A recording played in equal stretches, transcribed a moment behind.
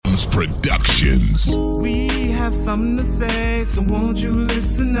Productions. We have something to say, so won't you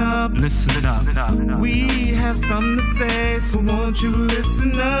listen up? Listen up. We have something to say, so won't you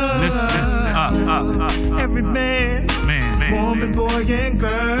listen up? Listen up. Every man, woman, boy, and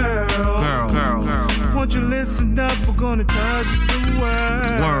girl. Won't you listen up? We're gonna touch the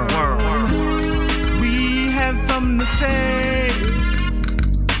world. We have something to say,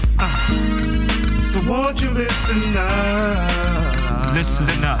 so won't you listen up?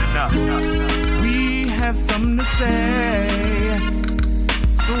 Listen up. We have something to say,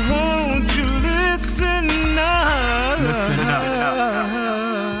 so won't you listen up?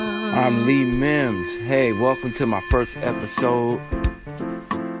 I'm Lee Mims. Hey, welcome to my first episode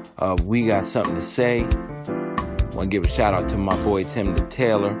of We Got Something to Say. I want to give a shout out to my boy Tim the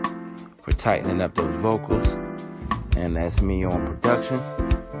Taylor for tightening up those vocals, and that's me on production.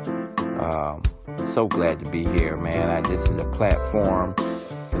 So glad to be here, man. This is a platform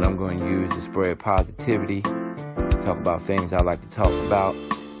that I'm going to use to spread positivity, talk about things I like to talk about.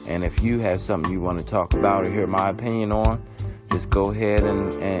 And if you have something you want to talk about or hear my opinion on, just go ahead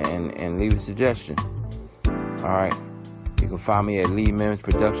and leave a suggestion. All right. You can find me at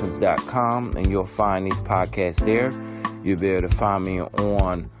LeeMimsProductions.com, and you'll find these podcasts there. You'll be able to find me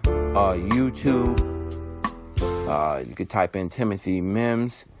on YouTube. You can type in Timothy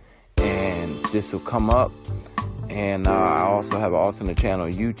Mims, and this will come up. And I also have an alternate channel,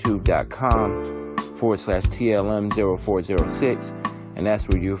 youtube.com/TLM0406, and that's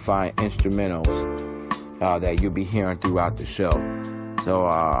where you'll find instrumentals that you'll be hearing throughout the show. So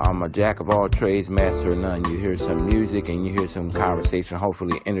I'm a jack of all trades, master of none. You hear some music and you hear some conversation,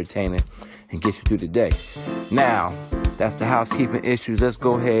 hopefully entertaining, and get you through the day. Now, that's the housekeeping issues. Let's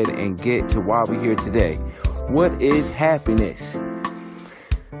go ahead and get to why we're here today. What is happiness?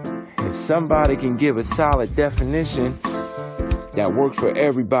 If somebody can give a solid definition that works for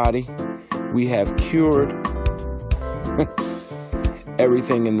everybody, we have cured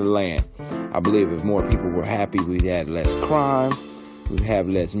everything in the land. I believe if more people were happy, we'd have less crime, we'd have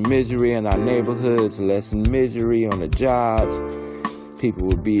less misery in our neighborhoods, less misery on the jobs. People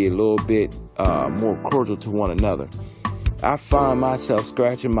would be a little bit more cordial to one another. I find myself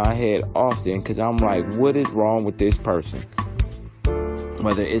scratching my head often because I'm like, what is wrong with this person?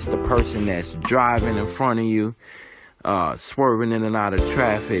 Whether it's the person that's driving in front of you, swerving in and out of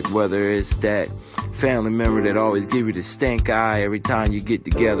traffic, whether it's that family member that always give you the stink eye every time you get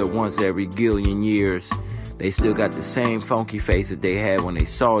together once every gillion years. They still got the same funky face that they had when they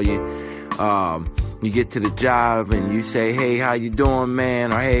saw you. You get to the job and you say, hey, how you doing,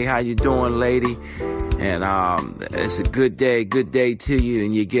 man? Or hey, how you doing, lady? And it's a good day to you.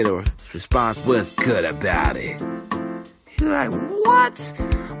 And you get a response, what's good about it? You're like, what?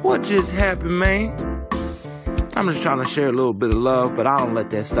 What just happened, man? I'm just trying to share a little bit of love, but I don't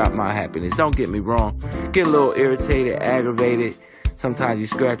let that stop my happiness. Don't get me wrong. Get a little irritated, aggravated. Sometimes you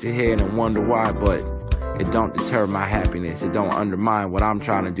scratch your head and wonder why, but it don't deter my happiness. It don't undermine what I'm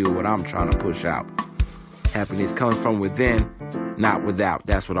trying to do, what I'm trying to push out. Happiness comes from within, not without.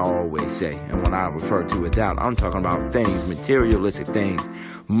 That's what I always say. And when I refer to without, I'm talking about things, materialistic things,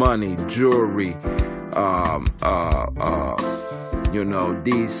 money, jewelry,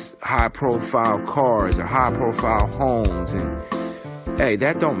 these high-profile cars or high-profile homes. And hey,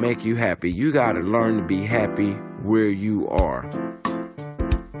 that don't make you happy. You got to learn to be happy where you are.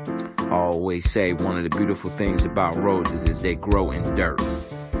 I always say one of the beautiful things about roses is they grow in dirt.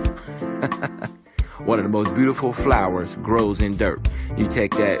 One of the most beautiful flowers grows in dirt. You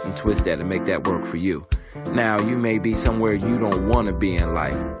take that and twist that and make that work for you. Now, you may be somewhere you don't want to be in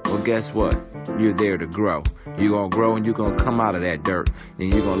life. Well, guess what? You're there to grow. You're going to grow and you're going to come out of that dirt.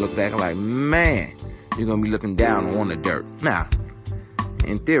 And you're going to look back like, man, you're going to be looking down on the dirt. Now,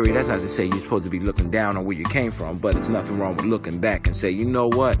 in theory, that's not to say you're supposed to be looking down on where you came from, but there's nothing wrong with looking back and say, you know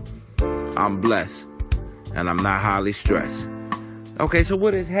what? I'm blessed and I'm not highly stressed. Okay, so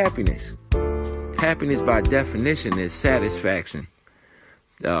what is happiness? Happiness, by definition, is satisfaction.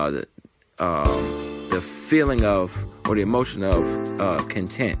 The feeling of, or the emotion of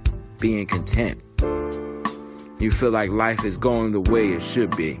content, being content. You feel like life is going the way it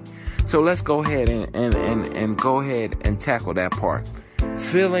should be. So let's go ahead and go ahead and tackle that part.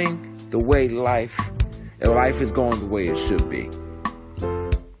 Feeling the way life is going the way it should be.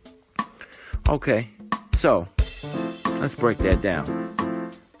 Okay, so let's break that down.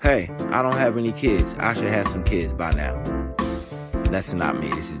 Hey, I don't have any kids. I should have some kids by now. That's not me.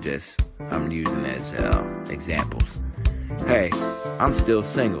 This is just, I'm using as examples. Hey, I'm still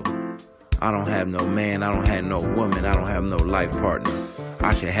single. I don't have no man. I don't have no woman. I don't have no life partner.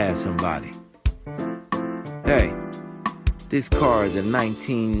 I should have somebody. Hey, This car is a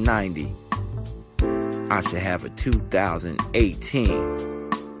 1990. I should have a 2018.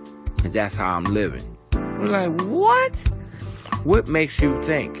 And that's how I'm living. We're like, what? What makes you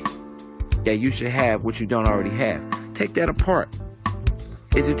think that you should have what you don't already have? Take that apart.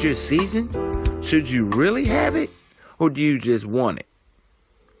 Is it your season? Should you really have it? Or do you just want it?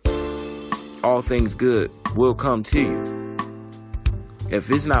 All things good will come to you. If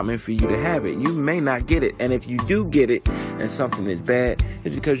it's not meant for you to have it, you may not get it. And if you do get it and something is bad,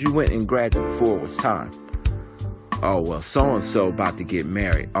 it's because you went and grabbed it before it was time. Oh, well, so-and-so about to get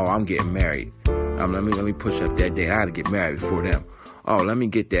married. Oh, I'm getting married. Let me push up that day. I got to get married before them. Oh, let me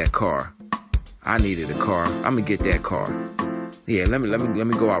get that car. I needed a car. I'm going to get that car. Yeah, let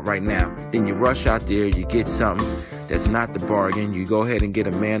me go out right now. Then you rush out there, you get something that's not the bargain. You go ahead and get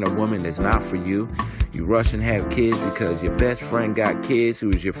a man or woman that's not for you. You rush and have kids because your best friend got kids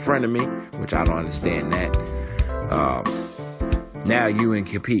who is your frenemy, which I don't understand that. Now you in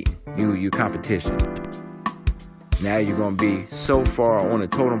competing. You competition. Now you're going to be so far on the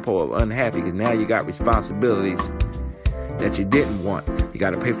totem pole of unhappy because now you got responsibilities that you didn't want. You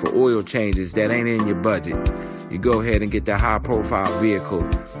got to pay for oil changes that ain't in your budget. You go ahead and get that high-profile vehicle.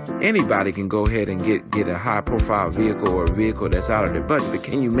 Anybody can go ahead and get a high-profile vehicle or a vehicle that's out of their budget, but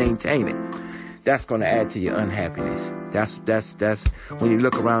can you maintain it? That's going to add to your unhappiness. That's when you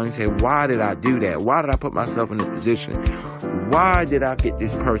look around and say, why did I do that? Why did I put myself in this position? Why did I get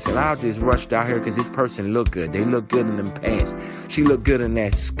this person? I just rushed out here because this person looked good. They look good in them pants. She looked good in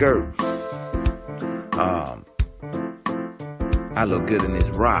that skirt. I look good in this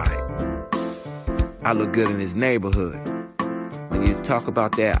ride. I look good in this neighborhood. When you talk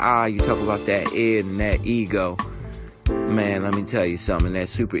about that I, you talk about that id and that ego. Man, let me tell you something. That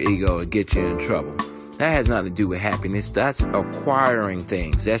super ego will get you in trouble. That has nothing to do with happiness. That's acquiring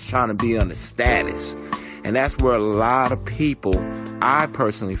things. That's trying to be on the status. And that's where a lot of people, I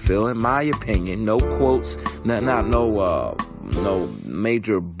personally feel, in my opinion, no quotes, no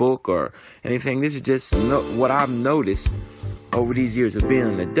major book or anything. This is just what I've noticed over these years of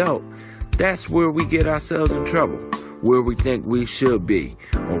being an adult. That's where we get ourselves in trouble. Where we think we should be.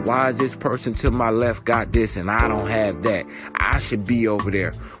 Or why is this person to my left got this and I don't have that? I should be over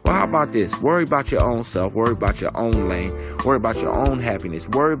there. Well, how about this? Worry about your own self. Worry about your own lane. Worry about your own happiness.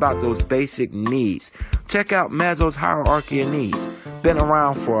 Worry about those basic needs. Check out Maslow's hierarchy of needs. Been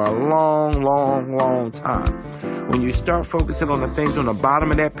around for a long, long, long time. When you start focusing on the things on the bottom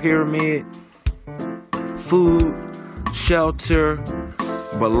of that pyramid, food, shelter,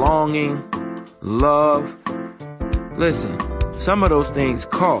 belonging, love. Listen, some of those things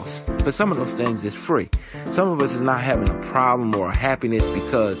cost, but some of those things is free. Some of us is not having a problem or a happiness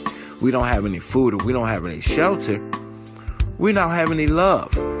because we don't have any food or we don't have any shelter. We don't have any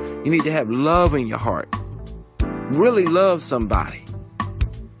love. You need to have love in your heart. Really love somebody.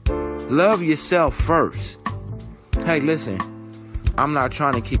 Love yourself first. Hey, listen, I'm not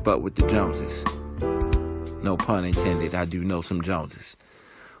trying to keep up with the Joneses. No pun intended. I do know some Joneses.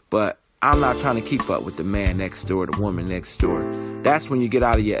 But I'm not trying to keep up with the man next door, the woman next door. That's when you get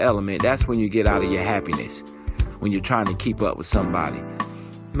out of your element. That's when you get out of your happiness. When you're trying to keep up with somebody.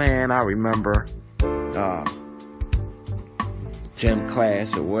 Man, I remember gym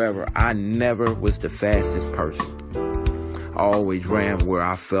class or wherever. I never was the fastest person. I always ran where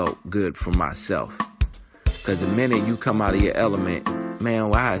I felt good for myself. Because the minute you come out of your element, man,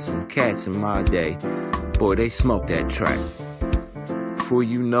 well, I had some cats in my day. Boy, they smoked that track. Before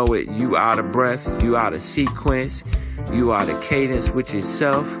you know it, you out of breath, you out of sequence, you out of cadence with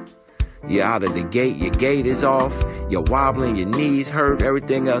yourself, you're out of the gate, your gait is off, you're wobbling, your knees hurt,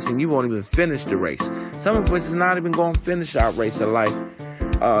 everything else, and you won't even finish the race. Some of us is not even going to finish our race of life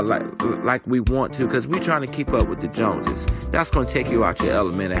like we want to, because we're trying to keep up with the Joneses. That's going to take you out your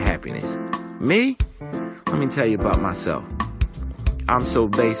element of happiness. Me? Let me tell you about myself. I'm so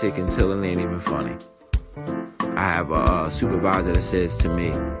basic until it ain't even funny. I have a supervisor that says to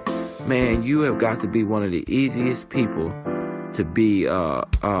me, man, you have got to be one of the easiest people to be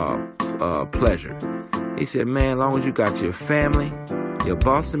pleasure. He said, man, as long as you got your family, your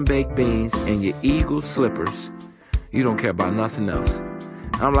Boston baked beans, and your Eagle slippers, you don't care about nothing else.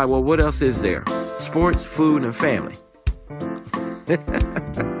 And I'm like, well, what else is there? Sports, food, and family.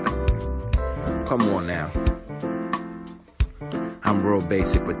 Come on now. I'm real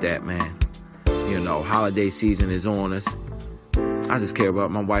basic with that, man. You know, holiday season is on us. I just care about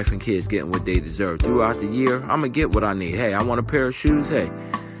my wife and kids getting what they deserve. Throughout the year, I'm going to get what I need. Hey, I want a pair of shoes. Hey,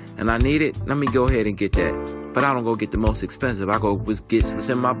 and I need it. Let me go ahead and get that. But I don't go get the most expensive. I go get what's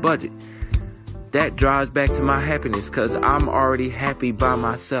in my budget. That drives back to my happiness because I'm already happy by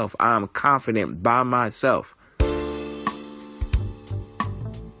myself. I'm confident by myself.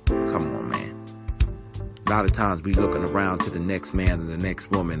 Come on, man. A lot of times we looking around to the next man and the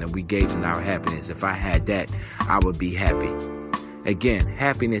next woman and we gauging our happiness. If I had that, I would be happy. Again,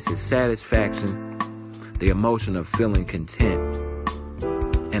 happiness is satisfaction, the emotion of feeling content,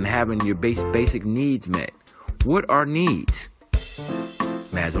 and having your basic needs met. What are needs?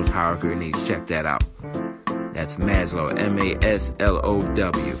 Maslow's hierarchy of needs. Check that out. That's Maslow,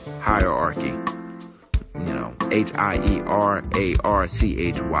 M-A-S-L-O-W, hierarchy. H-I-E-R-A-R-C-H-Y.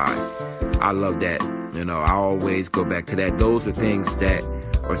 I love that. I always go back to that. Those are things that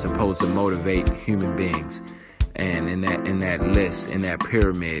are supposed to motivate human beings. And in that list, in that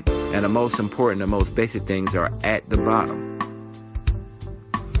pyramid, and the most important, the most basic things are at the bottom.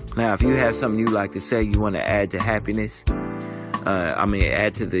 Now, if you have something you like to say, you want to add to happiness,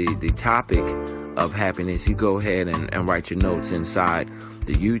 add to the topic of happiness, you go ahead and write your notes inside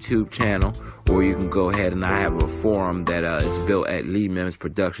the YouTube channel, or you can go ahead and I have a forum that is built at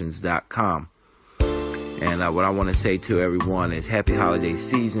LeeMemsProductions.com. And what I want to say to everyone is happy holiday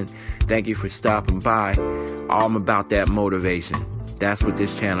season. Thank you for stopping by. I'm about that motivation. That's what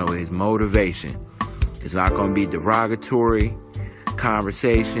this channel is, motivation. It's not going to be derogatory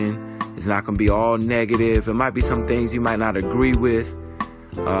conversation. It's not going to be all negative. It might be some things you might not agree with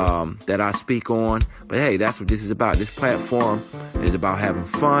that I speak on. But hey, that's what this is about. This platform is about having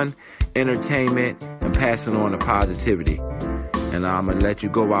fun, entertainment, and passing on the positivity. And I'm going to let you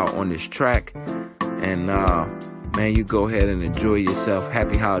go out on this track. And, man, you go ahead and enjoy yourself.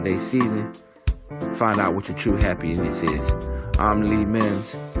 Happy holiday season. Find out what your true happiness is. I'm Lee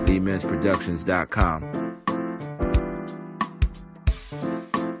Mims, LeeMemsProductions.com.